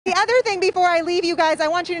The other thing before I leave you guys, I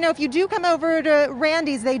want you to know if you do come over to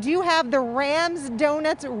Randy's, they do have the Rams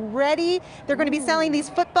donuts ready. They're going to be selling these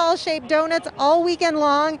football-shaped donuts all weekend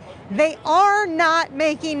long. They are not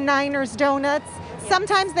making Niners donuts.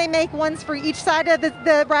 Sometimes they make ones for each side of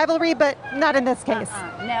the rivalry, but not in this case.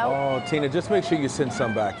 No. Oh, Tina, just make sure you send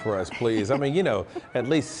some back for us, please. I mean, at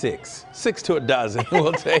least six to a dozen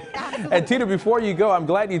we'll take. And Tina, before you go, I'm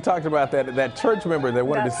glad you talked about that church member that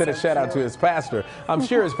wanted to send a shout out to his pastor. I'm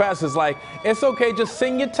sure his pastor's like, it's okay, just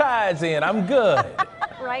sing your tithes in, I'm good.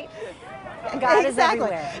 Right? God is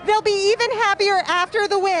everywhere. They'll be even happier after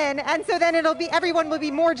the win, and so then everyone will be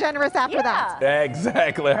more generous after that.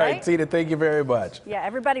 Exactly. All right, Tina, thank you very much. Yeah,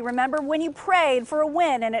 everybody remember when you prayed for a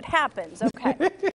win and it happens. Okay.